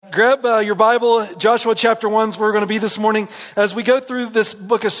Grab your Bible, Joshua chapter 1 is where we're going to be this morning. As we go through this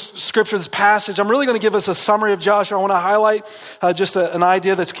book of Scripture, this passage, I'm really going to give us a summary of Joshua. I want to highlight just an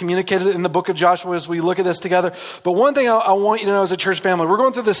idea that's communicated in the book of Joshua as we look at this together. But one thing I want you to know as a church family, we're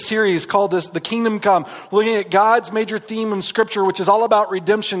going through this series called The Kingdom Come. We're looking at God's major theme in Scripture, which is all about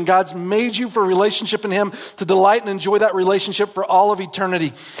redemption. God's made you for a relationship in Him to delight and enjoy that relationship for all of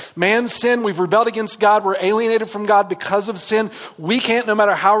eternity. Man's sin, we've rebelled against God. We're alienated from God because of sin. We can't, no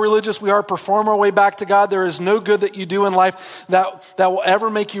matter how religious we are, perform our way back to God. There is no good that you do in life that will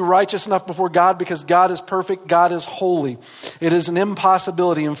ever make you righteous enough before God, because God is perfect, God is holy. It is an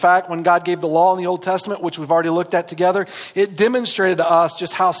impossibility. In fact, when God gave the law in the Old Testament, which we've already looked at together, it demonstrated to us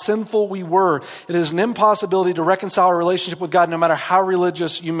just how sinful we were. It is an impossibility to reconcile our relationship with God, no matter how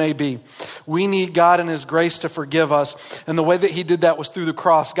religious you may be. We need God and His grace to forgive us. And the way that He did that was through the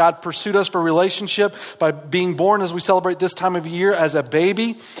cross. God pursued us for relationship by being born, as we celebrate this time of year, as a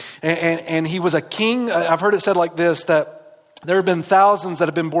baby. And He was a king. I've heard it said like this, that there have been thousands that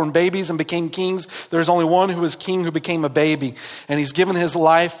have been born babies and became kings. There's only one who was king who became a baby. And He's given His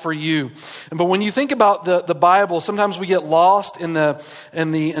life for you. But when you think about the Bible, sometimes we get lost in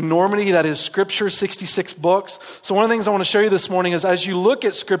the enormity that is Scripture, 66 books. So one of the things I want to show you this morning is, as you look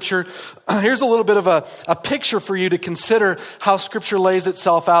at Scripture, here's a little bit of a picture for you to consider how Scripture lays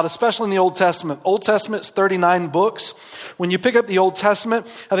itself out, especially in the Old Testament. Old Testament's 39 books. When you pick up the Old Testament,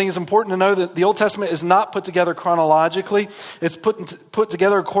 I think it's important to know that the Old Testament is not put together chronologically. It's put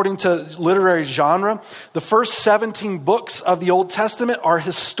together according to literary genre. The first 17 books of the Old Testament are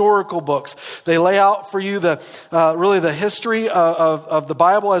historical books. They lay out for you really the history of the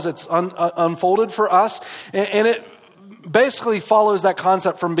Bible as it's unfolded for us. And it basically follows that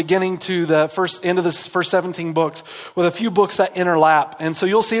concept from beginning to the end of the first 17 books, with a few books that interlap. And so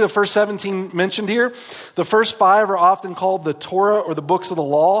you'll see the first 17 mentioned here. The first 5 are often called the Torah or the books of the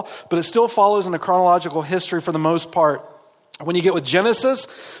law, but it still follows in a chronological history for the most part. When you get with Genesis,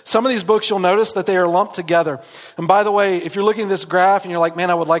 some of these books, you'll notice that they are lumped together. And by the way, if you're looking at this graph and you're like, man,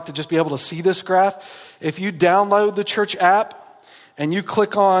 I would like to just be able to see this graph. If you download the church app and you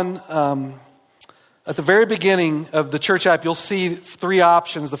click on, at the very beginning of the church app, you'll see 3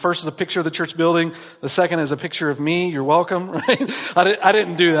 options. The first is a picture of the church building. The second is a picture of me. You're welcome, right? I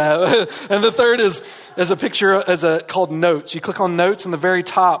didn't do that. And the third is a picture called Notes. You click on Notes, and the very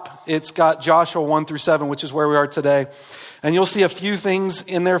top, it's got Joshua 1 through 7, which is where we are today. And you'll see a few things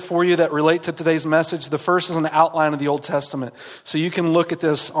in there for you that relate to today's message. The first is an outline of the Old Testament. So you can look at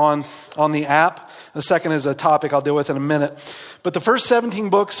this on the app. The second is a topic I'll deal with in a minute. But the first 17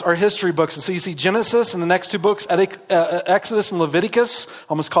 books are history books. And so you see Genesis, and the next 2 books, Exodus and Leviticus.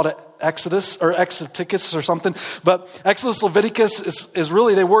 Almost called it Exodus or Exoticus or something. But Exodus, Leviticus is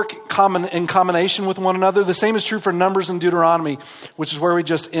really, they work in combination with one another. The same is true for Numbers and Deuteronomy, which is where we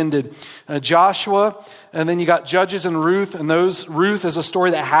just ended. Joshua, and then you got Judges and Ruth. And Ruth is a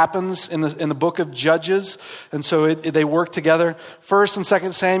story that happens in the book of Judges. And so they work together. 1st and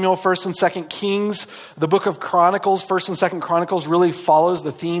 2nd Samuel, 1st and 2nd Kings. The book of Chronicles, 1st and 2nd Chronicles, really follows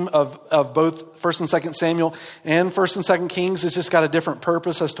the theme of both 1st and 2nd Samuel and 1st and 2nd Kings. It's just got a different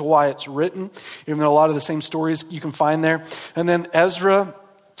purpose as to why it's written, even though a lot of the same stories you can find there. And then Ezra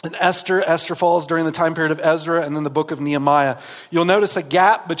and Esther. Esther falls during the time period of Ezra, and then the book of Nehemiah. You'll notice a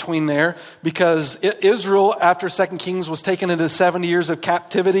gap between there because Israel, after 2 Kings, was taken into 70 years of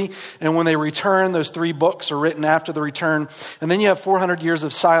captivity. And when they return, those 3 books are written after the return. And then you have 400 years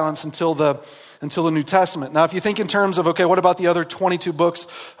of silence until the New Testament. Now, if you think in terms of, okay, what about the other 22 books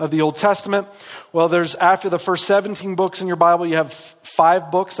of the Old Testament? Well, there's, after the first 17 books in your Bible, you have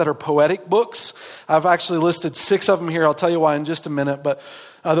 5 books that are poetic books. I've actually listed 6 of them here. I'll tell you why in just a minute. But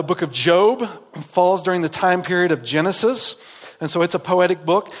the book of Job falls during the time period of Genesis. And so it's a poetic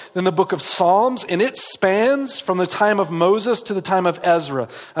book. Then the book of Psalms, and it spans from the time of Moses to the time of Ezra.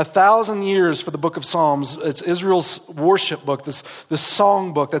 1,000 years for the book of Psalms. It's Israel's worship book, this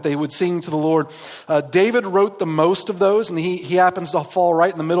song book that they would sing to the Lord. David wrote the most of those, and he happens to fall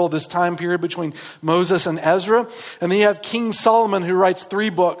right in the middle of this time period between Moses and Ezra. And then you have King Solomon, who writes 3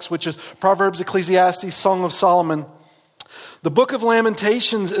 books, which is Proverbs, Ecclesiastes, Song of Solomon. The book of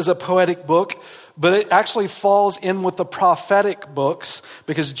Lamentations is a poetic book, but it actually falls in with the prophetic books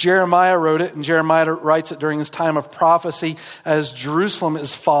because Jeremiah wrote it, and Jeremiah writes it during his time of prophecy as Jerusalem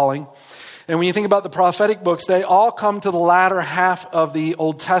is falling. And when you think about the prophetic books, they all come to the latter half of the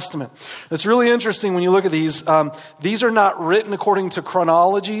Old Testament. It's really interesting when you look at these. These are not written according to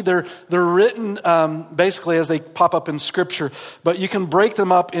chronology. They're written basically as they pop up in Scripture. But you can break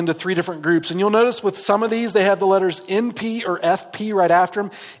them up into three different groups. And you'll notice with some of these, they have the letters NP or FP right after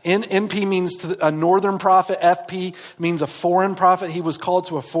them. NP means a northern prophet. FP means a foreign prophet. He was called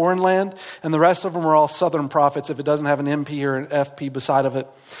to a foreign land. And the rest of them are all southern prophets if it doesn't have an NP or an FP beside of it.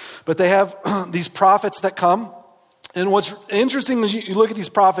 But they have these prophets that come. And what's interesting is you look at these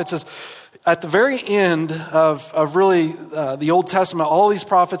prophets is at the very end of really the Old Testament, all these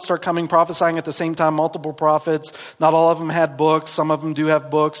prophets start coming, prophesying at the same time, multiple prophets. Not all of them had books. Some of them do have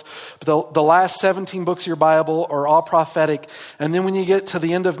books. But the last 17 books of your Bible are all prophetic. And then when you get to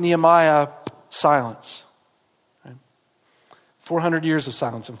the end of Nehemiah, silence. 400 years of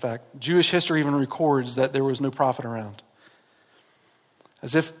silence, in fact. Jewish history even records that there was no prophet around.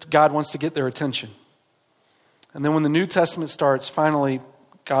 As if God wants to get their attention. And then when the New Testament starts, finally,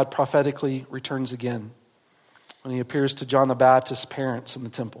 God prophetically returns again. When he appears to John the Baptist's parents in the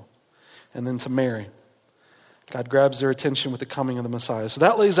temple. And then to Mary. God grabs their attention with the coming of the Messiah. So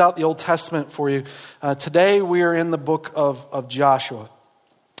that lays out the Old Testament for you. Today we are in the book of Joshua.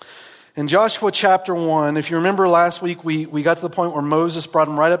 In Joshua chapter 1, if you remember last week, we got to the point where Moses brought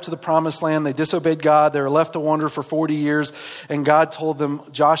them right up to the promised land. They disobeyed God. They were left to wander for 40 years. And God told them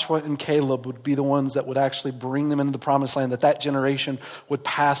Joshua and Caleb would be the ones that would actually bring them into the promised land, that generation would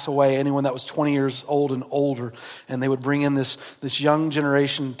pass away, anyone that was 20 years old and older. And they would bring in this young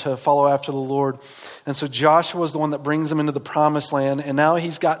generation to follow after the Lord. And so Joshua is the one that brings them into the promised land. And now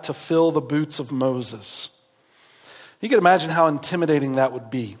he's got to fill the boots of Moses. You can imagine how intimidating that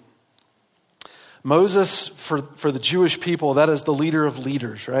would be. Moses, for the Jewish people, that is the leader of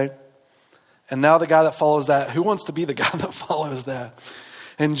leaders, right? And now the guy that follows that, who wants to be the guy that follows that?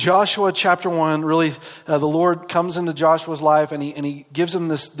 In Joshua chapter 1, really, the Lord comes into Joshua's life and he gives him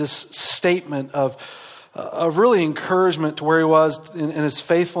this statement of really encouragement to where he was in his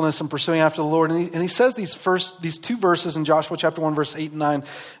faithfulness and pursuing after the Lord. And he says these two verses in Joshua chapter 1, verse 8 and 9,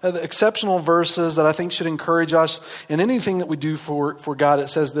 the exceptional verses that I think should encourage us in anything that we do for God. It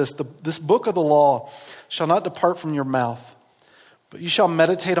says this book of the law shall not depart from your mouth, but you shall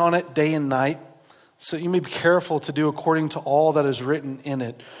meditate on it day and night, so you may be careful to do according to all that is written in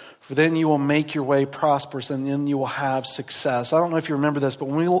it. For then you will make your way prosperous and then you will have success. I don't know if you remember this, but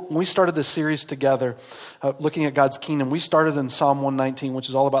when we started this series together, looking at God's kingdom, we started in Psalm 119, which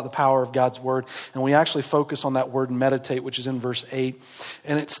is all about the power of God's word. And we actually focus on that word meditate, which is in verse 8.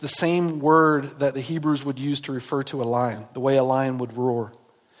 And it's the same word that the Hebrews would use to refer to a lion, the way a lion would roar.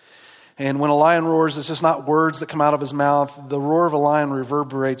 And when a lion roars, it's just not words that come out of his mouth. The roar of a lion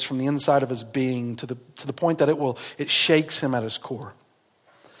reverberates from the inside of his being to the point that it shakes him at his core.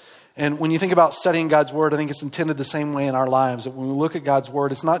 And when you think about studying God's word, I think it's intended the same way in our lives. That when we look at God's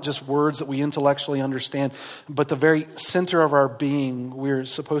word, it's not just words that we intellectually understand, but the very center of our being, we're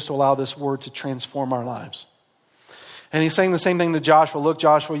supposed to allow this word to transform our lives. And he's saying the same thing to Joshua. Look,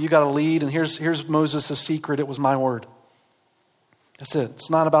 Joshua, you got to lead. And here's Moses' secret. It was my word. That's it. It's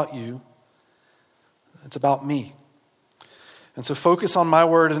not about you. It's about me. And so focus on my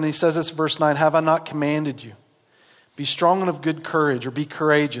word. And he says this, verse 9, have I not commanded you? Be strong and of good courage, or be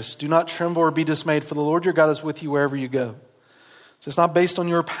courageous. Do not tremble or be dismayed, for the Lord your God is with you wherever you go. So it's not based on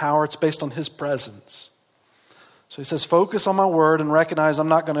your power, it's based on his presence. So he says, focus on my word and recognize I'm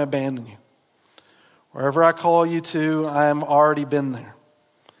not going to abandon you. Wherever I call you to, I am already been there.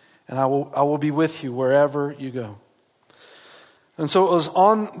 And I will be with you wherever you go. And so it was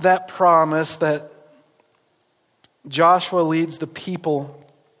on that promise that Joshua leads the people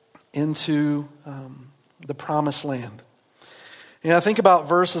into the promised land. I think about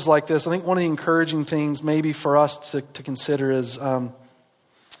verses like this. I think one of the encouraging things maybe for us to consider is,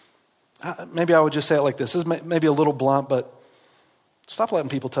 maybe I would just say it like this. This is maybe a little blunt, but stop letting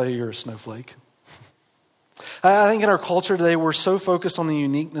people tell you you're a snowflake. I think in our culture today, we're so focused on the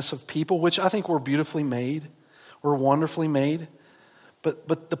uniqueness of people, which I think we're beautifully made. We're wonderfully made.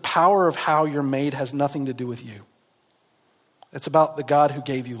 But the power of how you're made has nothing to do with you. It's about the God who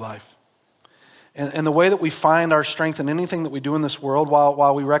gave you life. And the way that we find our strength in anything that we do in this world,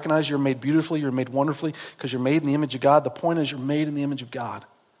 while we recognize you're made beautifully, you're made wonderfully, because you're made in the image of God, the point is you're made in the image of God.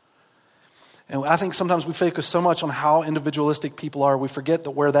 And I think sometimes we focus so much on how individualistic people are, we forget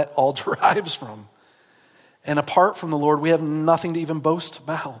that where that all derives from. And apart from the Lord, we have nothing to even boast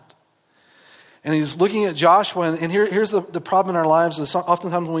about. And he's looking at Joshua, and here's the problem in our lives is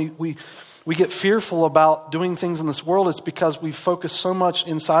oftentimes when we get fearful about doing things in this world, it's because we focus so much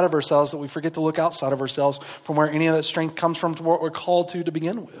inside of ourselves that we forget to look outside of ourselves from where any of that strength comes from to what we're called to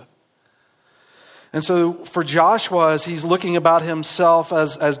begin with. And so for Joshua, as he's looking about himself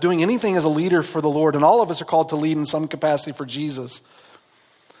as doing anything as a leader for the Lord, and all of us are called to lead in some capacity for Jesus,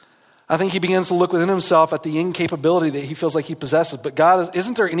 I think he begins to look within himself at the incapability that he feels like he possesses. But God,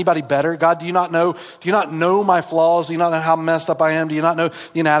 isn't there anybody better? God, do you not know my flaws? Do you not know how messed up I am? Do you not know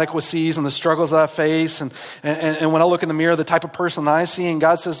the inadequacies and the struggles that I face? And when I look in the mirror, the type of person I see, and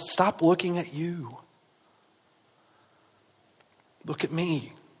God says, stop looking at you. Look at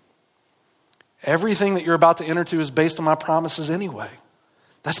me. Everything that you're about to enter to is based on my promises anyway.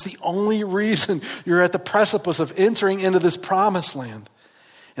 That's the only reason you're at the precipice of entering into this promised land.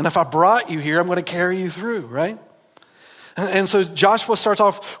 And if I brought you here, I'm going to carry you through, right? And so Joshua starts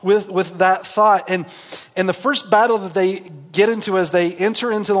off with that thought. And the first battle that they get into as they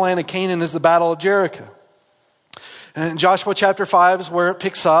enter into the land of Canaan is the Battle of Jericho. And Joshua chapter 5 is where it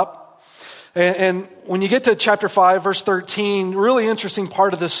picks up. And when you get to chapter 5, verse 13, really interesting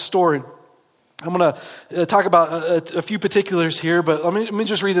part of this story. I'm going to talk about a few particulars here, but let me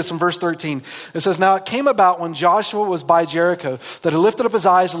just read this in verse 13. It says, "Now it came about when Joshua was by Jericho that he lifted up his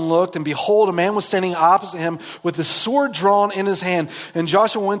eyes and looked, and behold, a man was standing opposite him with his sword drawn in his hand. And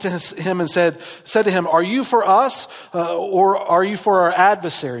Joshua went to him and said to him, 'Are you for us or are you for our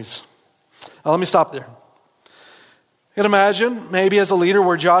adversaries?'" Let me stop there. You can imagine maybe as a leader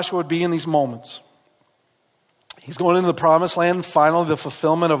where Joshua would be in these moments. He's going into the promised land, finally the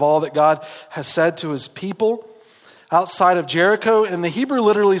fulfillment of all that God has said to his people outside of Jericho. And the Hebrew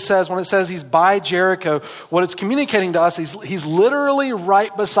literally says, when it says he's by Jericho, what it's communicating to us, he's literally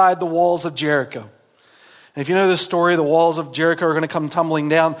right beside the walls of Jericho. And if you know this story, the walls of Jericho are going to come tumbling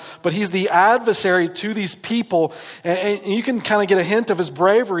down. But he's the adversary to these people. And you can kind of get a hint of his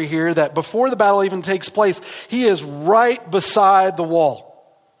bravery here that before the battle even takes place, he is right beside the wall.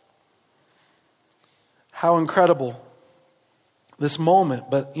 How incredible this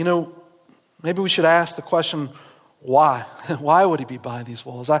moment. But, maybe we should ask the question, why? Why would he be by these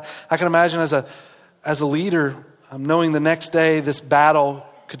walls? I can imagine as a leader, knowing the next day this battle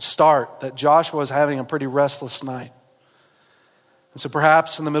could start, that Joshua was having a pretty restless night. And so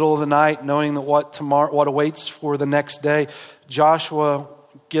perhaps in the middle of the night, knowing that what awaits for the next day, Joshua,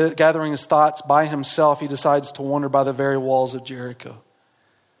 gathering his thoughts by himself, he decides to wander by the very walls of Jericho.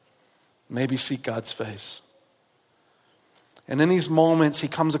 Maybe seek God's face. And in these moments, he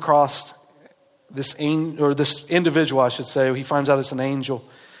comes across this individual, I should say. He finds out it's an angel.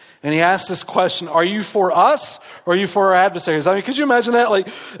 And he asks this question, are you for us or are you for our adversaries? I mean, could you imagine that? Like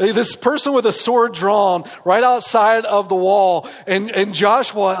this person with a sword drawn right outside of the wall. And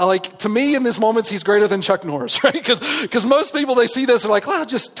Joshua, like to me in these moments, he's greater than Chuck Norris, right? Because most people, they see this, they're like, well,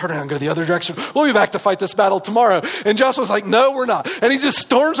 just turn around and go the other direction. We'll be back to fight this battle tomorrow. And Joshua's like, no, we're not. And he just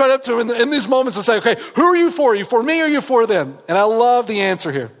storms right up to him in these moments and say, okay, who are you for? Are you for me or are you for them? And I love the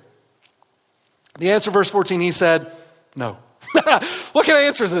answer here. The answer, verse 14, he said, no. What kind of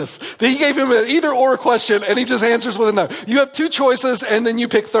answer is this? He gave him an either or question and he just answers with a no. You have two choices and then you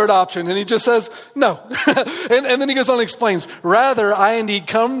pick third option. And he just says, no. and then he goes on and explains, rather, I indeed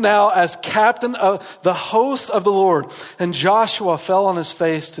come now as captain of the host of the Lord. And Joshua fell on his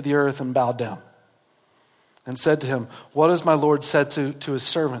face to the earth and bowed down and said to him, what has my Lord said to his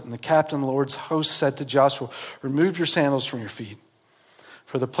servant? And the captain of the Lord's host said to Joshua, remove your sandals from your feet,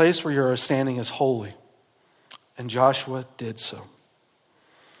 for the place where you are standing is holy. And Joshua did so.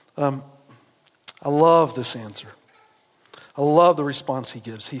 I love this answer. I love the response he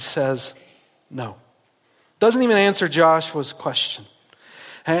gives. He says, no. Doesn't even answer Joshua's question.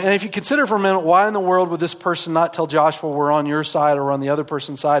 And if you consider for a minute, why in the world would this person not tell Joshua we're on your side or on the other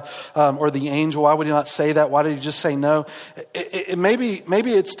person's side, or the angel? Why would he not say that? Why did he just say no? Maybe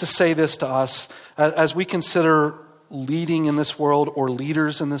it's to say this to us as we consider leading in this world or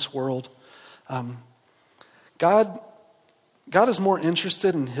leaders in this world. God is more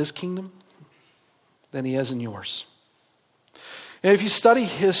interested in his kingdom than he is in yours. And if you study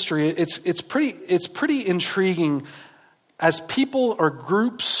history, it's pretty intriguing as people or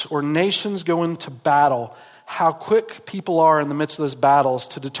groups or nations go into battle, how quick people are in the midst of those battles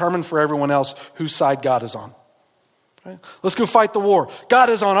to determine for everyone else whose side God is on. Right? Let's go fight the war. God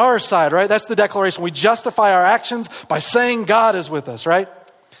is on our side, right? That's the declaration. We justify our actions by saying God is with us, right?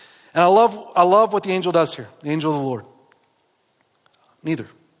 And I love what the angel does here, the angel of the Lord. Neither.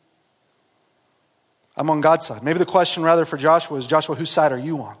 I'm on God's side. Maybe the question rather for Joshua is, Joshua, whose side are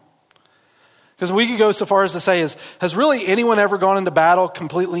you on? Because we could go so far as to say, has really anyone ever gone into battle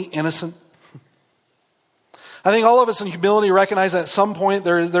completely innocent? I think all of us in humility recognize that at some point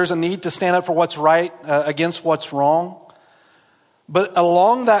there's a need to stand up for what's right against what's wrong. But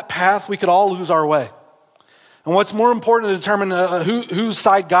along that path, we could all lose our way. And what's more important to determine whose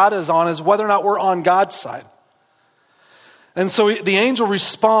side God is on is whether or not we're on God's side. And so the angel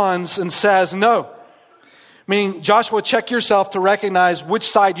responds and says, no. Meaning, Joshua, check yourself to recognize which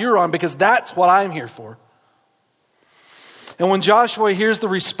side you're on, because that's what I'm here for. And when Joshua hears the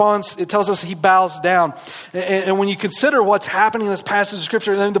response, it tells us he bows down. And when you consider what's happening in this passage of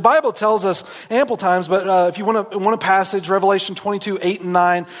Scripture, and the Bible tells us ample times, but if you want a passage, Revelation 22, 8 and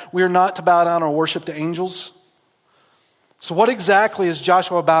 9, we are not to bow down or worship to angels. So what exactly is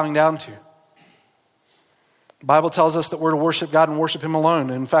Joshua bowing down to? The Bible tells us that we're to worship God and worship Him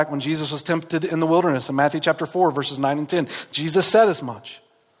alone. In fact, when Jesus was tempted in the wilderness in Matthew chapter 4, verses 9 and 10, Jesus said as much.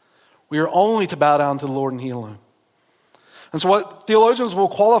 We are only to bow down to the Lord and He alone. And so what theologians will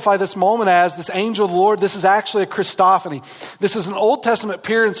qualify this moment as, this angel of the Lord, this is actually a Christophany. This is an Old Testament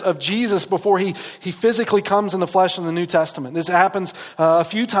appearance of Jesus before he physically comes in the flesh in the New Testament. This happens a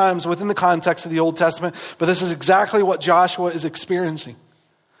few times within the context of the Old Testament, but this is exactly what Joshua is experiencing.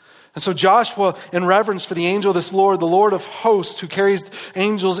 And so Joshua, in reverence for the angel of this Lord, the Lord of hosts who carries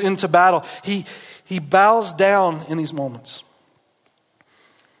angels into battle, he bows down in these moments.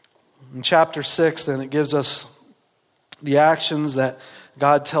 In chapter 6, then, it gives us the actions that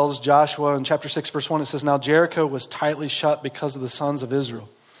God tells Joshua. In chapter 6, verse 1, it says, now Jericho was tightly shut because of the sons of Israel.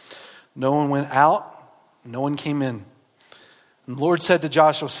 No one went out, no one came in. And the Lord said to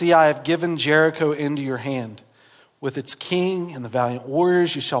Joshua, see, I have given Jericho into your hand. With its king and the valiant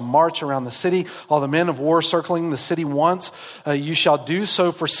warriors, you shall march around the city. All the men of war circling the city once. You shall do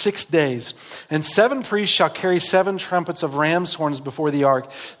so for 6 days. And 7 priests shall carry 7 trumpets of ram's horns before the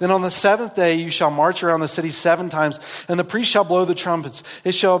ark. Then on the 7th day you shall march around the city 7 times, and the priests shall blow the trumpets.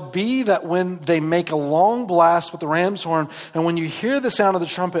 It shall be that when they make a long blast with the ram's horn, and when you hear the sound of the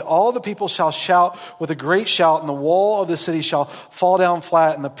trumpet, all the people shall shout with a great shout, and the wall of the city shall fall down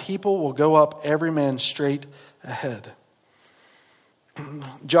flat, and the people will go up every man straight ahead.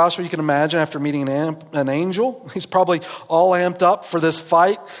 Joshua, you can imagine, after meeting an angel, he's probably all amped up for this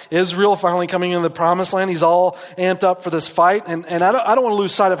fight. Israel finally coming into the promised land. He's all amped up for this fight. And I don't want to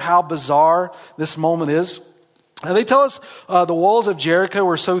lose sight of how bizarre this moment is. And they tell us the walls of Jericho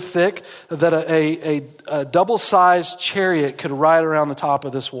were so thick that a double-sized chariot could ride around the top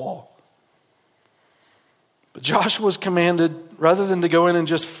of this wall. But Joshua was commanded, rather than to go in and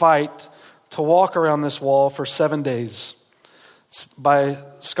just fight, to walk around this wall for 7 days. It's by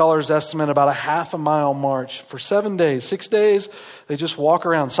scholars' estimate about a half a mile march for 7 days. 6 days, they just walk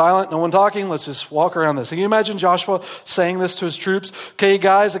around silent, no one talking. Let's just walk around this. Can you imagine Joshua saying this to his troops? Okay,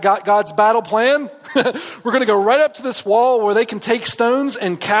 guys, I got God's battle plan. We're going to go right up to this wall where they can take stones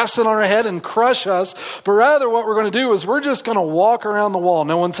and cast it on our head and crush us. But rather what we're going to do is we're just going to walk around the wall.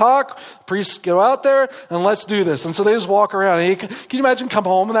 No one talk. Priests go out there and let's do this. And so they just walk around. And can you imagine come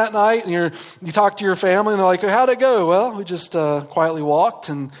home that night and you talk to your family and they're like, how'd it go? Well, we just quietly walked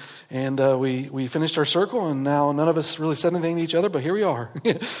and we finished our circle, and now none of us really said anything to each other, but here we are.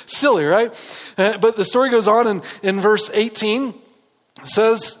 Silly, right? But the story goes on in verse 18. It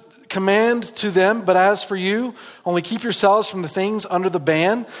says, command to them, but as for you, only keep yourselves from the things under the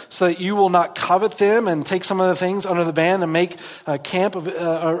ban, so that you will not covet them and take some of the things under the ban and make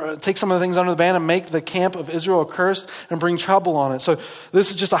take some of the things under the ban and make the camp of Israel accursed and bring trouble on it. So this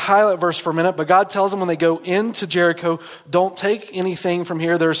is just a highlight verse for a minute, but God tells them when they go into Jericho, don't take anything from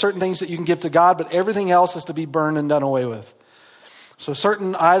here. There are certain things that you can give to God, but everything else is to be burned and done away with. So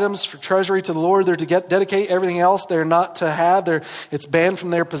certain items for treasury to the Lord, they're to dedicate. Everything else they're not to have. It's banned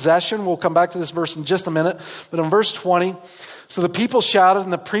from their possession. We'll come back to this verse in just a minute. But in verse 20, so the people shouted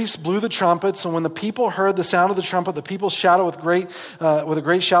and the priests blew the trumpets. And when the people heard the sound of the trumpet, the people shouted with a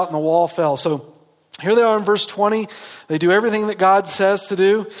great shout, and the wall fell. So here they are in verse 20. They do everything that God says to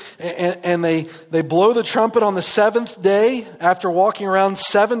do. And they blow the trumpet on the 7th day after walking around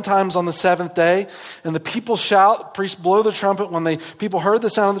 7 times on the 7th day. And the people shout. The priests blow the trumpet. When the people heard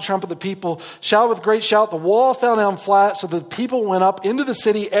the sound of the trumpet, the people shouted with a great shout. The wall fell down flat. So the people went up into the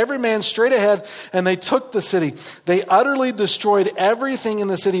city, every man straight ahead, and they took the city. They utterly destroyed everything in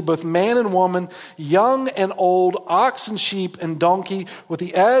the city, both man and woman, young and old, ox and sheep and donkey, with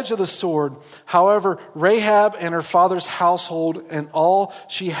the edge of the sword. However, Rahab and her father's household and all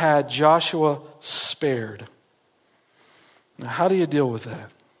she had, Joshua spared. Now, how do you deal with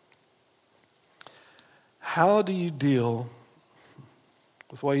that? How do you deal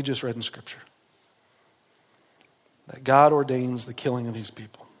with what you just read in Scripture? That God ordains the killing of these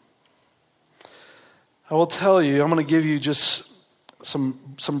people. I will tell you, I'm going to give you just some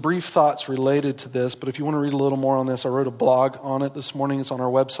brief thoughts related to this, but if you want to read a little more on this, I wrote a blog on it this morning. It's on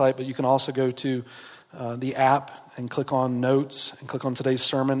our website, but you can also go to the app and click on notes and click on today's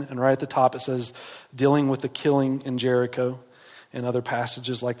sermon. And right at the top it says, dealing with the killing in Jericho and other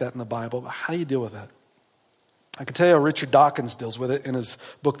passages like that in the Bible. But how do you deal with that? I can tell you how Richard Dawkins deals with it in his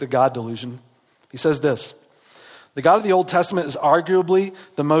book, The God Delusion. He says this: the God of the Old Testament is arguably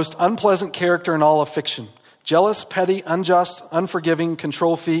the most unpleasant character in all of fiction. Jealous, petty, unjust, unforgiving,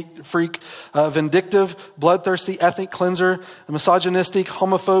 control freak, vindictive, bloodthirsty, ethnic cleanser, misogynistic,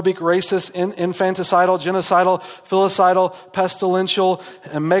 homophobic, racist, infanticidal, genocidal, filicidal, pestilential,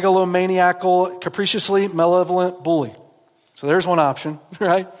 and megalomaniacal, capriciously malevolent bully. So there's one option,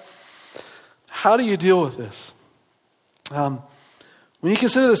 right? How do you deal with this? When you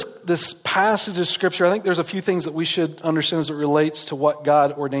consider this passage of Scripture, I think there's a few things that we should understand as it relates to what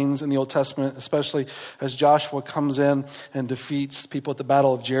God ordains in the Old Testament, especially as Joshua comes in and defeats people at the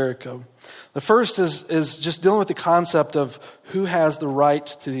Battle of Jericho. The first is just dealing with the concept of who has the right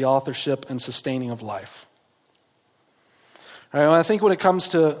to the authorship and sustaining of life. All right, I think when it comes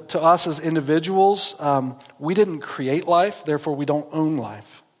to us as individuals, we didn't create life, therefore we don't own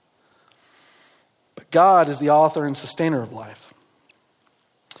life. But God is the author and sustainer of life.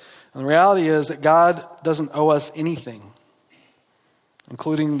 And the reality is that God doesn't owe us anything,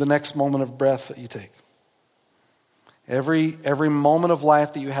 including the next moment of breath that you take. Every moment of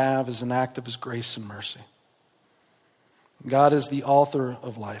life that you have is an act of His grace and mercy. God is the author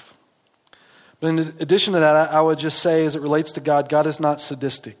of life. But in addition to that, I would just say, as it relates to God, God is not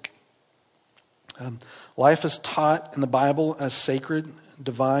sadistic. Life is taught in the Bible as sacred,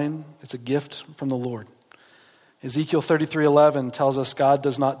 divine. It's a gift from the Lord. Ezekiel 33:11 tells us God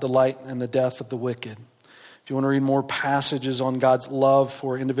does not delight in the death of the wicked. If you want to read more passages on God's love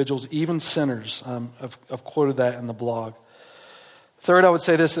for individuals, even sinners, I've quoted that in the blog. Third, I would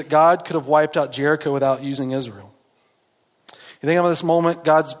say this, that God could have wiped out Jericho without using Israel. You think about this moment,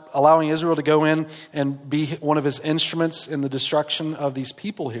 God's allowing Israel to go in and be one of His instruments in the destruction of these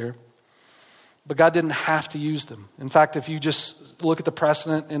people here. But God didn't have to use them. In fact, if you just look at the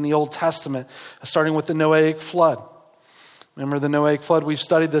precedent in the Old Testament, starting with the Noahic flood. Remember the Noahic flood? We've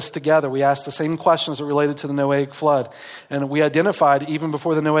studied this together. We asked the same questions that related to the Noahic flood. And we identified, even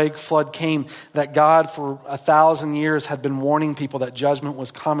before the Noahic flood came, that God for 1,000 years had been warning people that judgment was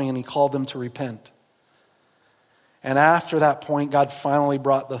coming, and He called them to repent. And after that point, God finally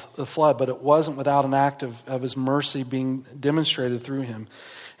brought the flood, but it wasn't without an act of His mercy being demonstrated through Him.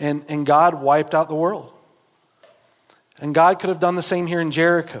 And God wiped out the world. And God could have done the same here in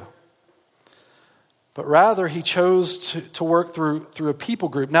Jericho. But rather, He chose to work through a people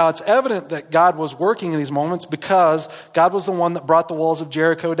group. Now, it's evident that God was working in these moments because God was the one that brought the walls of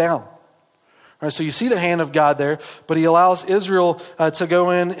Jericho down. All right, so you see the hand of God there, but He allows Israel to go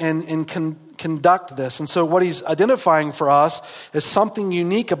in and conduct this. And so what He's identifying for us is something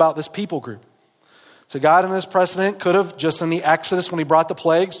unique about this people group. So God in His precedent could have, just in the Exodus when He brought the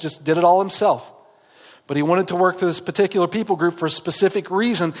plagues, just did it all Himself. But He wanted to work through this particular people group for a specific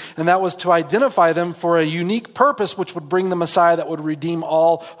reason, and that was to identify them for a unique purpose which would bring the Messiah that would redeem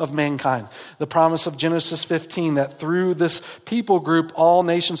all of mankind. The promise of Genesis 15, that through this people group all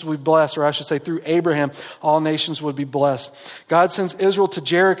nations would be blessed, or I should say through Abraham all nations would be blessed. God sends Israel to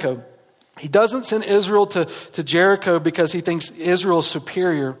Jericho. He doesn't send Israel to Jericho because He thinks Israel is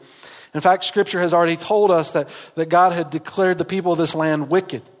superior. In fact, Scripture has already told us that God had declared the people of this land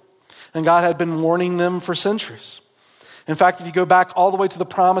wicked. And God had been warning them for centuries. In fact, if you go back all the way to the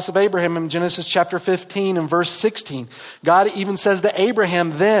promise of Abraham in Genesis chapter 15 and verse 16, God even says to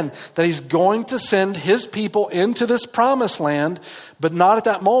Abraham then that He's going to send His people into this promised land, but not at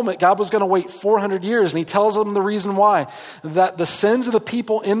that moment. God was going to wait 400 years, and He tells them the reason why. That the sins of the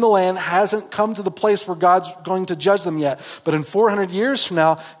people in the land hasn't come to the place where God's going to judge them yet. But in 400 years from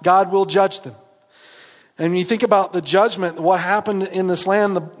now, God will judge them. And when you think about the judgment, what happened in this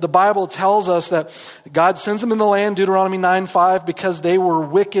land, the Bible tells us that God sends them in the land, Deuteronomy 9:5, because they were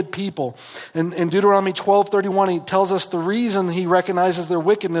wicked people. And in Deuteronomy 12:31, He tells us the reason He recognizes their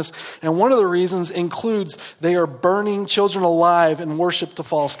wickedness. And one of the reasons includes they are burning children alive in worship to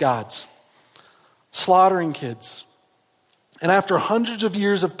false gods, slaughtering kids. And after hundreds of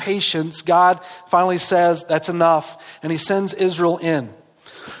years of patience, God finally says, that's enough. And He sends Israel in.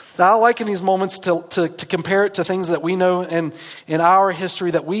 Now, I like in these moments to compare it to things that we know in our history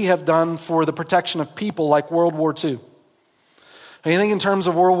that we have done for the protection of people, like World War II. And you think in terms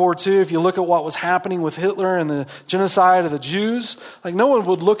of World War II, if you look at what was happening with Hitler and the genocide of the Jews, like no one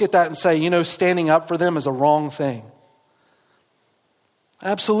would look at that and say, standing up for them is a wrong thing.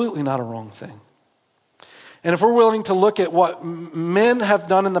 Absolutely not a wrong thing. And if we're willing to look at what men have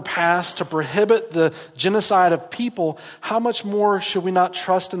done in the past to prohibit the genocide of people, how much more should we not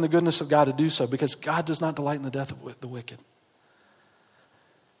trust in the goodness of God to do so? Because God does not delight in the death of the wicked.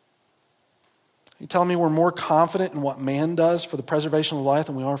 You telling me we're more confident in what man does for the preservation of life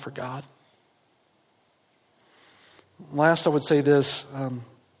than we are for God? Last, I would say this.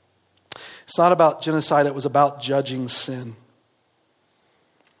 It's not about genocide. It was about judging sin.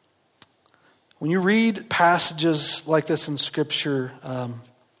 When you read passages like this in Scripture,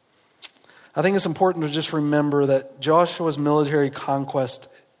 I think it's important to just remember that Joshua's military conquest,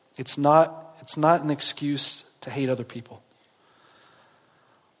 it's not an excuse to hate other people.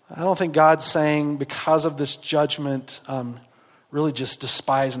 I don't think God's saying because of this judgment, really just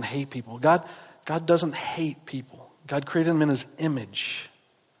despise and hate people. God doesn't hate people. God created them in His image.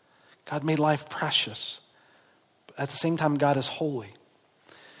 God made life precious. At the same time, God is holy.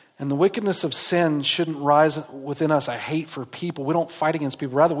 And the wickedness of sin shouldn't rise within us a hate for people. We don't fight against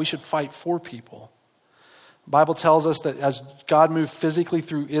people. Rather, we should fight for people. The Bible tells us that as God moved physically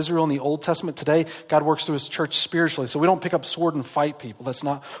through Israel in the Old Testament, today God works through His church spiritually. So we don't pick up sword and fight people. That's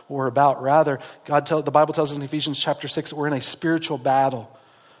not what we're about. Rather, the Bible tells us in Ephesians chapter 6 that we're in a spiritual battle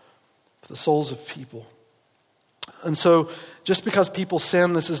for the souls of people. And so just because people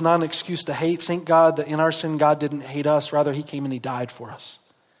sin, this is not an excuse to hate. Thank God that in our sin, God didn't hate us. Rather, He came and He died for us.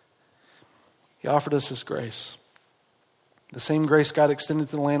 He offered us His grace. The same grace God extended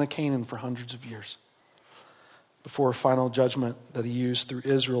to the land of Canaan for hundreds of years before a final judgment that He used through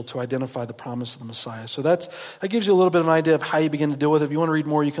Israel to identify the promise of the Messiah. So that gives you a little bit of an idea of how you begin to deal with it. If you want to read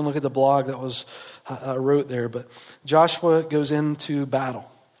more, you can look at the blog that was wrote there. But Joshua goes into battle.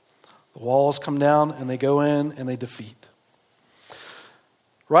 The walls come down and they go in and they defeat.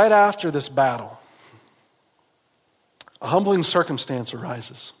 Right after this battle, a humbling circumstance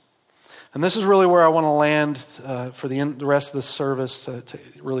arises. And this is really where I want to land for the rest of this service to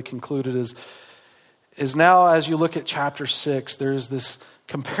really conclude it is now as you look at chapter 6, there's this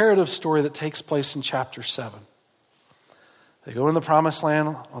comparative story that takes place in chapter 7. They go in the promised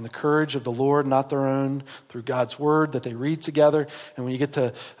land on the courage of the Lord, not their own, through God's word that they read together. And when you get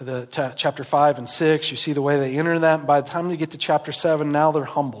to chapter 5 and 6, you see the way they enter that. And by the time you get to chapter 7, now they're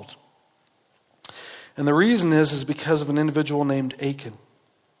humbled. And the reason is because of an individual named Achan.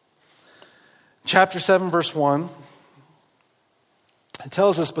 Chapter 7, verse 1, it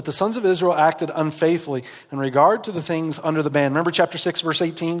tells us, but the sons of Israel acted unfaithfully in regard to the things under the ban. Remember chapter 6, verse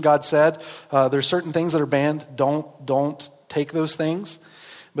 18, God said, there's certain things that are banned. Don't take those things.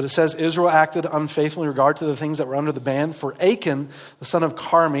 But it says Israel acted unfaithfully in regard to the things that were under the ban. For Achan, the son of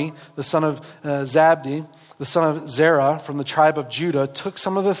Carmi, the son of Zabdi, the son of Zerah from the tribe of Judah, took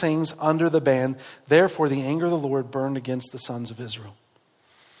some of the things under the ban. Therefore the anger of the Lord burned against the sons of Israel.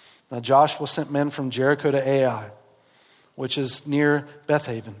 Now Joshua sent men from Jericho to Ai, which is near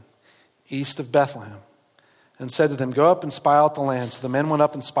Bethaven, east of Bethlehem, and said to them, go up and spy out the land. So the men went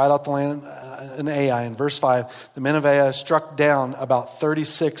up and spied out the land in Ai. In verse 5, the men of Ai struck down about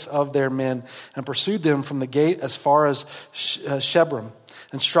 36 of their men and pursued them from the gate as far as Shebram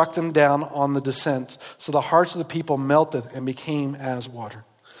and struck them down on the descent. So the hearts of the people melted and became as water.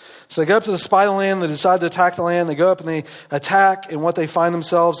 So they go up to the spy the land, they decide to attack the land, they go up and they attack, and what they find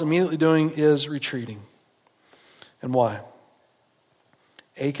themselves immediately doing is retreating. And why?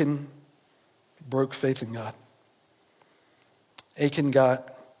 Achan broke faith in God. Achan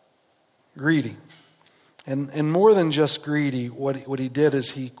got greedy. And more than just greedy, what he did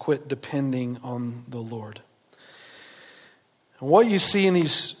is he quit depending on the Lord. And what you see in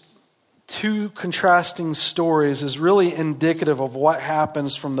these two contrasting stories is really indicative of what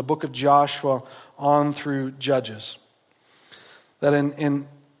happens from the book of Joshua on through Judges. That in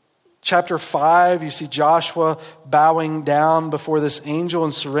chapter 5, you see Joshua bowing down before this angel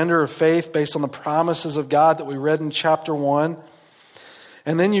in surrender of faith based on the promises of God that we read in chapter 1.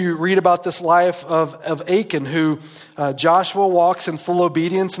 And then you read about this life of Achan, who Joshua walks in full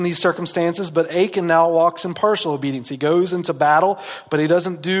obedience in these circumstances, but Achan now walks in partial obedience. He goes into battle, but he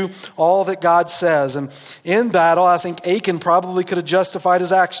doesn't do all that God says. And in battle, I think Achan probably could have justified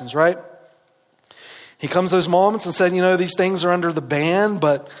his actions, right? He comes to those moments and said, these things are under the ban,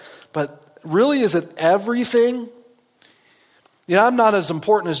 but really, is it everything? I'm not as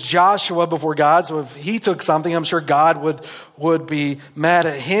important as Joshua before God, so if he took something, I'm sure God would be mad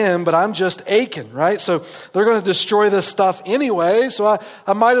at him, but I'm just Achan, right? So they're going to destroy this stuff anyway, so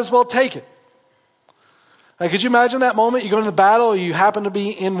I might as well take it. Could you imagine that moment? You go into the battle, you happen to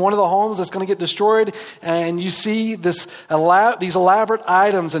be in one of the homes that's going to get destroyed, and you see these elaborate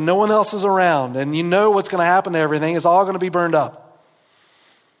items and no one else is around, and you know what's going to happen to everything. It's all going to be burned up.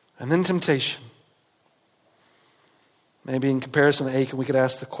 And then temptation. Maybe in comparison to Achan, we could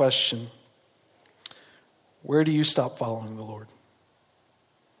ask the question, where do you stop following the Lord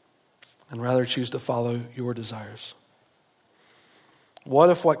and rather choose to follow your desires?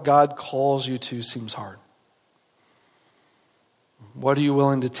 What if what God calls you to seems hard? What are you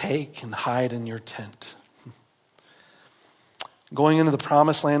willing to take and hide in your tent? Going into the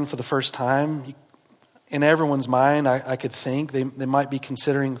promised land for the first time, in everyone's mind, I could think they might be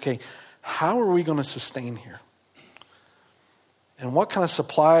considering, okay, how are we going to sustain here? And what kind of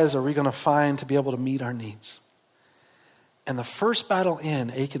supplies are we going to find to be able to meet our needs? And the first battle in,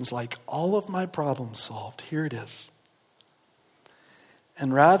 Achan's like, all of my problems solved. Here it is.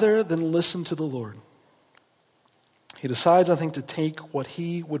 And rather than listen to the Lord, he decides, I think, to take what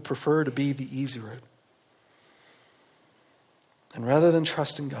he would prefer to be the easy road. And rather than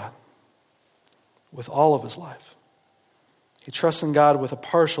trust in God with all of his life, he trusts in God with a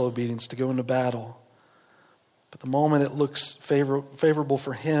partial obedience to go into battle. But the moment it looks favorable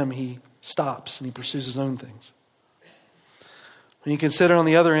for him, he stops and he pursues his own things. When you consider on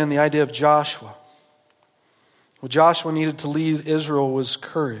the other end the idea of Joshua, what Joshua needed to lead Israel was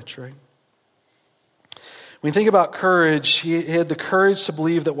courage, right? When you think about courage, he had the courage to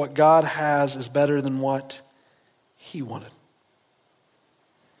believe that what God has is better than what he wanted.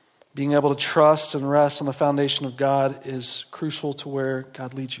 Being able to trust and rest on the foundation of God is crucial to where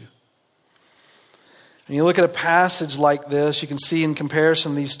God leads you. When you look at a passage like this, you can see in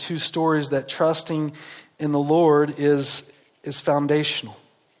comparison these two stories that trusting in the Lord is foundational.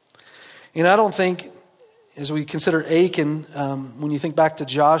 And I don't think, as we consider Achan, when you think back to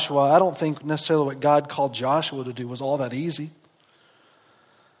Joshua, I don't think necessarily what God called Joshua to do was all that easy. You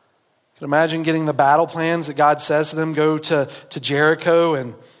can imagine getting the battle plans that God says to them, go to Jericho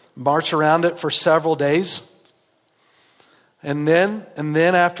and march around it for several days. And then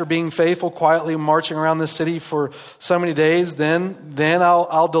after being faithful, quietly marching around the city for so many days, then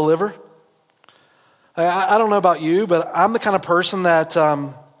I'll deliver. I don't know about you, but I'm the kind of person that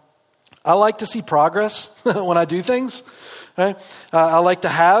I like to see progress when I do things. Right? I like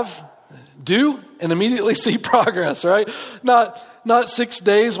to do and immediately see progress. Right? Not 6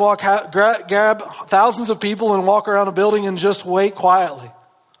 days grab thousands of people and walk around a building and just wait quietly.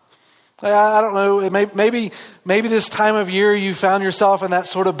 I don't know, maybe this time of year you found yourself in that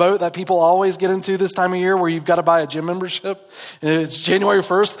sort of boat that people always get into this time of year where you've got to buy a gym membership. It's January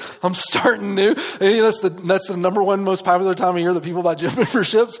 1st. I'm starting new. That's the number one most popular time of year that people buy gym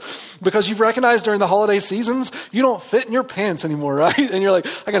memberships, because you've recognized during the holiday seasons, you don't fit in your pants anymore, right? And you're like,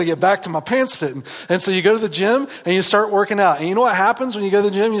 I got to get back to my pants fitting. And so you go to the gym and you start working out. And you know what happens when you go to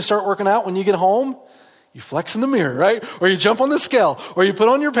the gym and you start working out? When you get home, you flex in the mirror, right? Or you jump on the scale, or you put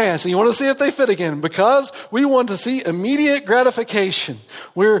on your pants and you want to see if they fit again, because we want to see immediate gratification.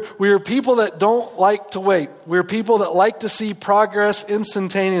 We're people that don't like to wait. We're people that like to see progress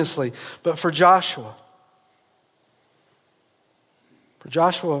instantaneously. But for Joshua,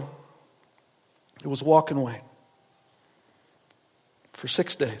 it was walk and wait for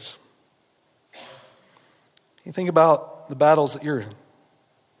 6 days. You think about the battles that you're in.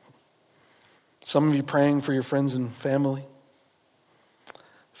 Some of you praying for your friends and family.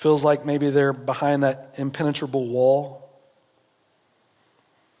 Feels like maybe they're behind that impenetrable wall.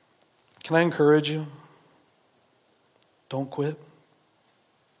 Can I encourage you? Don't quit.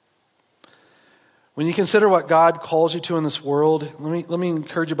 When you consider what God calls you to in this world, let me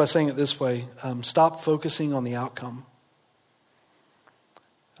encourage you by saying it this way. Stop focusing on the outcome,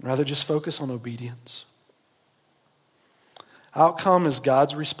 and rather just focus on obedience. Outcome is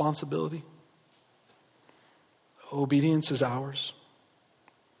God's responsibility. Obedience is ours.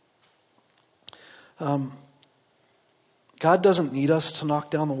 God doesn't need us to knock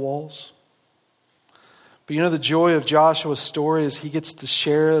down the walls. But you know, the joy of Joshua's story is he gets to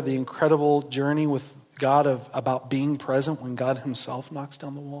share the incredible journey with God about being present when God himself knocks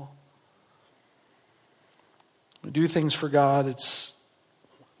down the wall. We do things for God. It's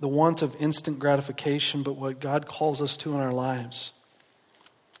the want of instant gratification, but what God calls us to in our lives.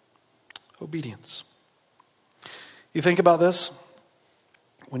 Obedience. You think about this.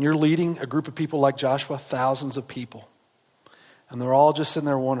 When you're leading a group of people like Joshua, thousands of people, and they're all just sitting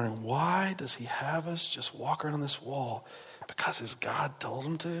there wondering, why does he have us just walk around this wall? Because his God told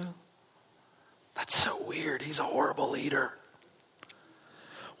him to? That's so weird. He's a horrible leader.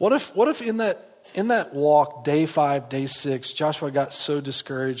 What if in that walk, day 5, day 6, Joshua got so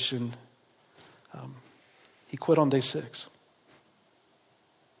discouraged and he quit on day 6?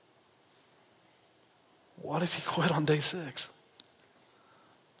 What if he quit on day 6?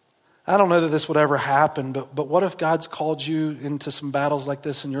 I don't know that this would ever happen, but what if God's called you into some battles like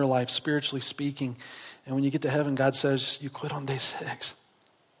this in your life, spiritually speaking, and when you get to heaven, God says, you quit on day 6.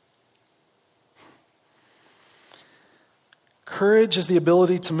 Courage is the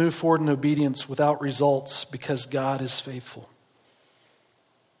ability to move forward in obedience without results because God is faithful.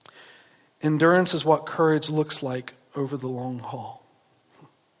 Endurance is what courage looks like over the long haul.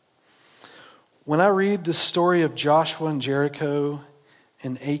 When I read the story of Joshua and Jericho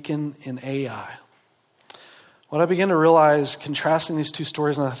and Achan and Ai, what I begin to realize, contrasting these two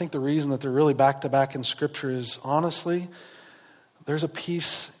stories, and I think the reason that they're really back-to-back in Scripture is, honestly, there's a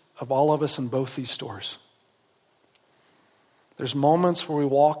piece of all of us in both these stories. There's moments where we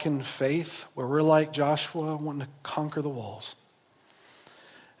walk in faith, where we're like Joshua, wanting to conquer the walls.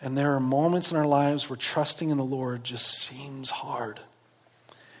 And there are moments in our lives where trusting in the Lord just seems hard.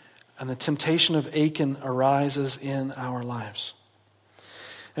 And the temptation of Achan arises in our lives.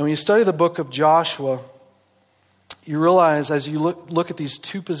 And when you study the book of Joshua, you realize as you look at these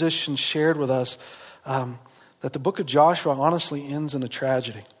two positions shared with us, that the book of Joshua honestly ends in a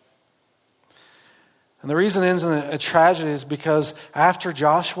tragedy. And the reason it ends in a tragedy is because after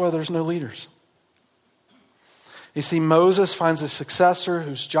Joshua, there's no leaders. You see, Moses finds a successor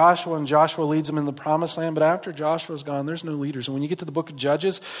who's Joshua, and Joshua leads him in the promised land. But after Joshua's gone, there's no leaders. And when you get to the book of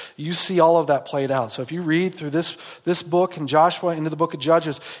Judges, you see all of that played out. So if you read through this book and Joshua into the book of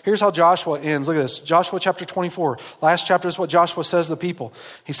Judges, here's how Joshua ends. Look at this. Joshua chapter 24. Last chapter is what Joshua says to the people.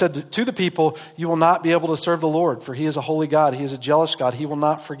 He said to the people, you will not be able to serve the Lord, for he is a holy God. He is a jealous God. He will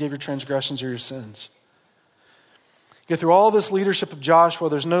not forgive your transgressions or your sins. Get through all this leadership of Joshua,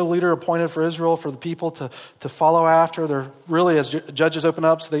 there's no leader appointed for Israel, for the people to follow after. They're really, as Judges open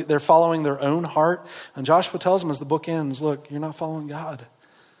up, so they're following their own heart. And Joshua tells them as the book ends, look, you're not following God.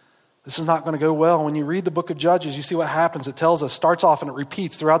 This is not going to go well. When you read the book of Judges, you see what happens. It tells us, starts off and it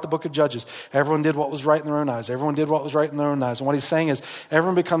repeats throughout the book of Judges. Everyone did what was right in their own eyes. Everyone did what was right in their own eyes. And what he's saying is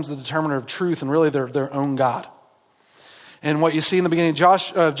everyone becomes the determiner of truth and really their own God. And what you see in the beginning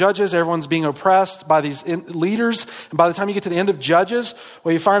of Judges, everyone's being oppressed by these leaders. And by the time you get to the end of Judges,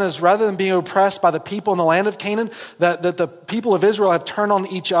 what you find is rather than being oppressed by the people in the land of Canaan, that the people of Israel have turned on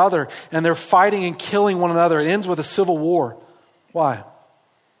each other and they're fighting and killing one another. It ends with a civil war. Why?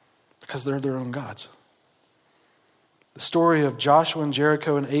 Because they're their own gods. The story of Joshua and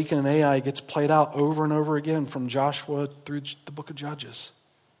Jericho and Achan and Ai gets played out over and over again from Joshua through the book of Judges.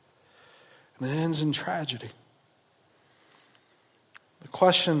 And it ends in tragedy. The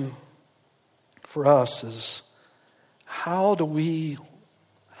question for us is, how do we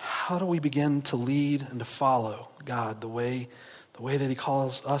begin to lead and to follow God the way that he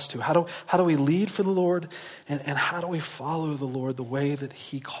calls us to? How do we lead for the Lord and how do we follow the Lord the way that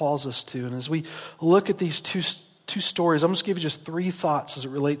he calls us to? And as we look at these two stories, I'm just going to give you just 3 thoughts as it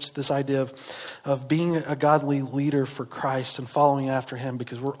relates to this idea of being a godly leader for Christ and following after him,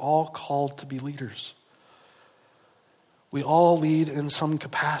 because we're all called to be leaders. We all lead in some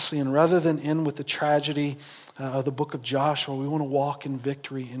capacity, and rather than end with the tragedy of the book of Joshua, we want to walk in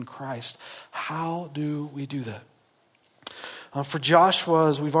victory in Christ. How do we do that? For Joshua,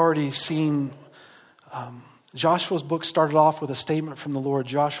 as we've already seen, Joshua's book started off with a statement from the Lord,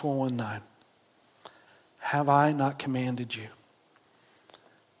 Joshua 1:9. Have I not commanded you?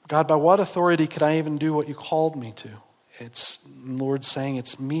 God, by what authority could I even do what you called me to? It's the Lord saying,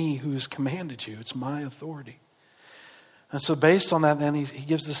 it's me who's commanded you. It's my authority. And so based on that, then he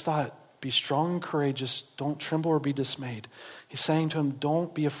gives this thought, be strong and courageous, don't tremble or be dismayed. He's saying to him,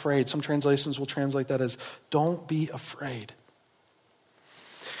 don't be afraid. Some translations will translate that as, don't be afraid.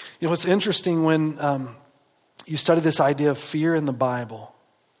 You know, it's interesting when you study this idea of fear in the Bible.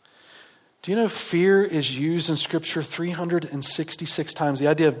 Do you know fear is used in Scripture 366 times? The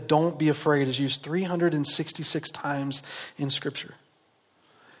idea of don't be afraid is used 366 times in Scripture.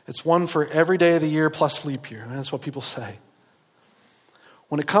 It's one for every day of the year plus leap year. That's what people say.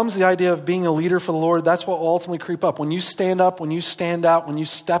 When it comes to the idea of being a leader for the Lord, that's what will ultimately creep up. When you stand up, when you stand out, when you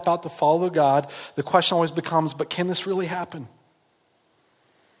step out to follow God, the question always becomes, but can this really happen?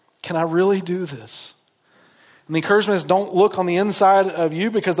 Can I really do this? And the encouragement is don't look on the inside of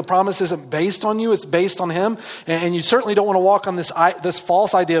you, because the promise isn't based on you, it's based on him. And you certainly don't want to walk on this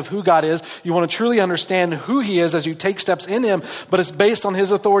false idea of who God is. You want to truly understand who he is as you take steps in him, but it's based on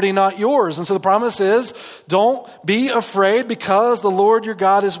his authority, not yours. And so the promise is, don't be afraid, because the Lord your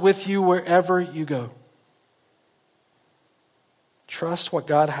God is with you wherever you go. Trust what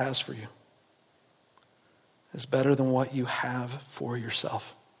God has for you is better than what you have for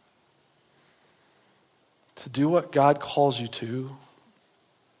yourself. To do what God calls you to,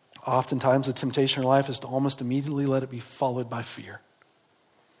 oftentimes the temptation in life is to almost immediately let it be followed by fear.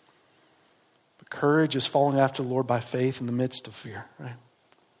 Courage is following after the Lord by faith in the midst of fear, right?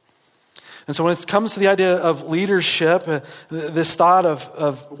 And so when it comes to the idea of leadership, this thought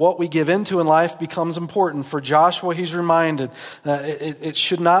of what we give into in life becomes important. For Joshua, he's reminded that it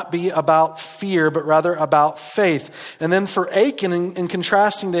should not be about fear, but rather about faith. And then for Achan, in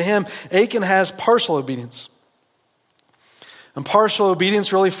contrasting to him, Achan has partial obedience. And partial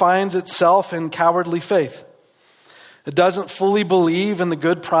obedience really finds itself in cowardly faith. It doesn't fully believe in the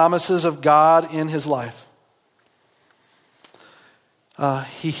good promises of God in his life.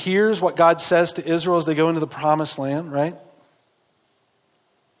 He hears what God says to Israel as they go into the promised land, right?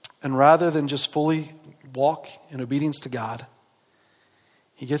 And rather than just fully walk in obedience to God,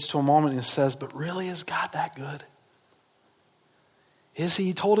 he gets to a moment and says, but really, is God that good? Is he?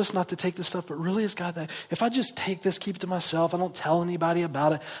 He told us not to take this stuff, but really, is God that? If I just take this, keep it to myself, I don't tell anybody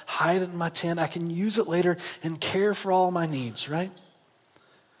about it, hide it in my tent, I can use it later and care for all my needs, right?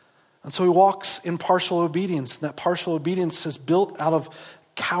 And so he walks in partial obedience. And that partial obedience is built out of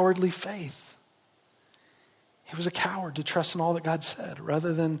cowardly faith. He was a coward to trust in all that God said.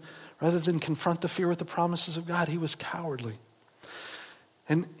 Rather than confront the fear with the promises of God, he was cowardly.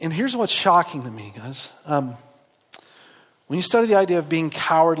 And here's what's shocking to me, guys. When you study the idea of being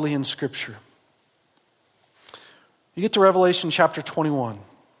cowardly in Scripture, you get to Revelation chapter 21.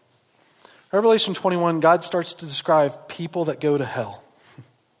 Revelation 21, God starts to describe people that go to hell.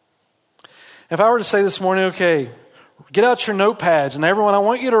 If I were to say this morning, okay, get out your notepads and everyone, I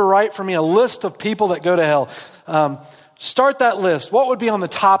want you to write for me a list of people that go to hell. Start that list. What would be on the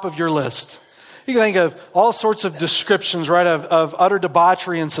top of your list? You can think of all sorts of descriptions, right, of utter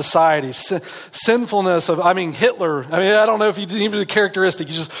debauchery in society, sinfulness of, Hitler. I don't know if you didn't even a characteristic.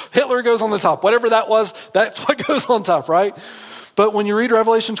 Hitler goes on the top. Whatever that was, that's what goes on top, right? But when you read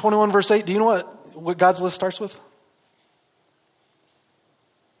Revelation 21 verse 8, do you know what God's list starts with?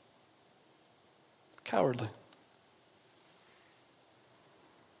 Cowardly.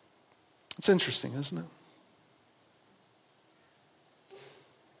 It's interesting, isn't it?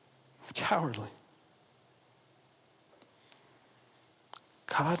 Cowardly.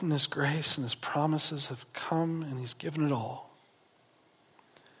 God in His grace and His promises have come and He's given it all.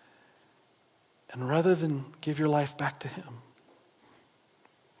 And rather than give your life back to Him,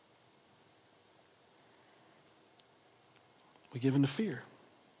 we give in to fear.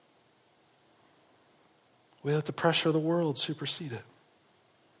 We let the pressure of the world supersede it.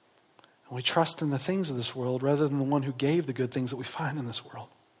 And we trust in the things of this world rather than the one who gave the good things that we find in this world.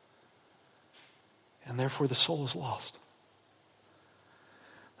 And therefore the soul is lost.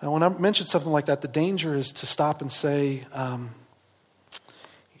 Now when I mention something like that, the danger is to stop and say,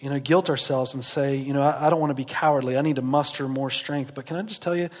 guilt ourselves and say, I don't want to be cowardly. I need to muster more strength. But can I just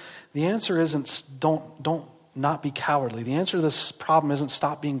tell you, the answer isn't don't not be cowardly. The answer to this problem isn't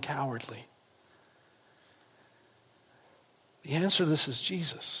stop being cowardly. The answer to this is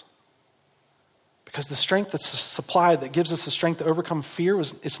Jesus. Because the strength that's supplied that gives us the strength to overcome fear,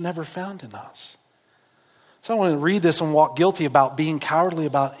 it's never found in us. So I don't want to read this and walk guilty about being cowardly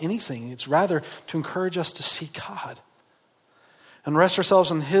about anything. It's rather to encourage us to seek God and rest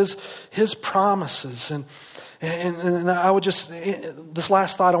ourselves in His promises. And I would just, this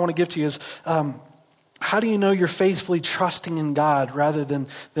last thought I want to give to you is, how do you know you're faithfully trusting in God rather than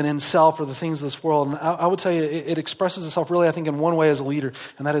in self or the things of this world? And I would tell you, it expresses itself really, I think, in one way as a leader,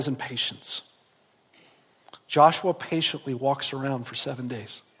 and that is in patience. Joshua patiently walks around for 7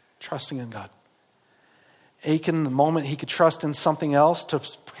 days, trusting in God. Achan, the moment he could trust in something else to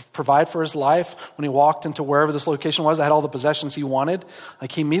provide for his life, when he walked into wherever this location was that had all the possessions he wanted,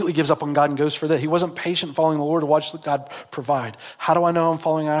 he immediately gives up on God and goes for that. He wasn't patient following the Lord to watch God provide. How do I know I'm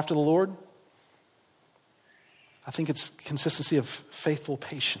following after the Lord? I think it's consistency of faithful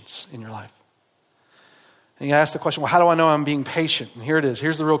patience in your life. And you ask the question, well, how do I know I'm being patient? And here it is.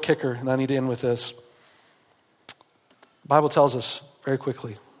 Here's the real kicker, and I need to end with this. The Bible tells us very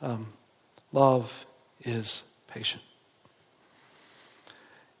quickly, love is patient.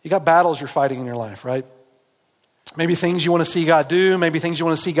 You got battles you're fighting in your life, right? Maybe things you want to see God do, maybe things you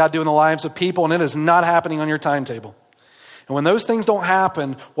want to see God do in the lives of people, and it is not happening on your timetable. And when those things don't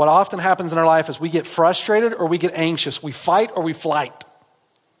happen, what often happens in our life is we get frustrated or we get anxious. We fight or we flight.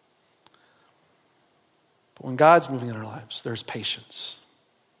 But when God's moving in our lives, there's patience.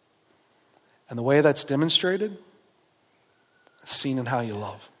 And the way that's demonstrated is seen in how you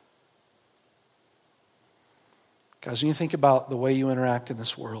love. Guys, when you think about the way you interact in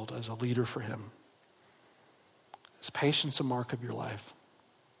this world as a leader for Him, is patience a mark of your life?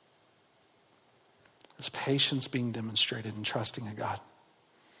 Is patience being demonstrated in trusting in God?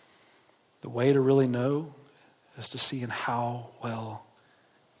 The way to really know is to see in how well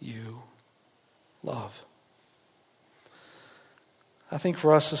you love. I think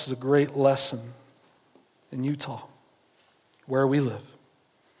for us, this is a great lesson in Utah, where we live.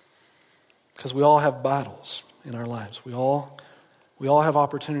 Because we all have battles in our lives. We all have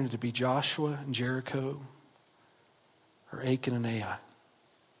opportunity to be Joshua and Jericho, or Achan and Ai.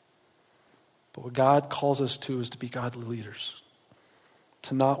 But what God calls us to is to be godly leaders.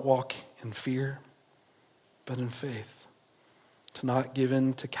 To not walk in fear, but in faith. To not give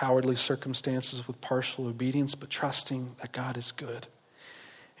in to cowardly circumstances with partial obedience, but trusting that God is good.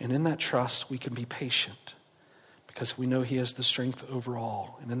 And in that trust, we can be patient because we know He has the strength over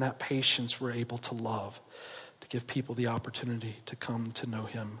all. And in that patience, we're able to love, to give people the opportunity to come to know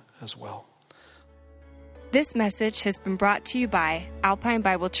Him as well. This message has been brought to you by Alpine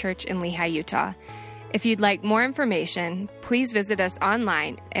Bible Church in Lehi, Utah. If you'd like more information, please visit us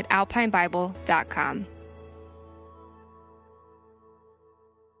online at alpinebible.com.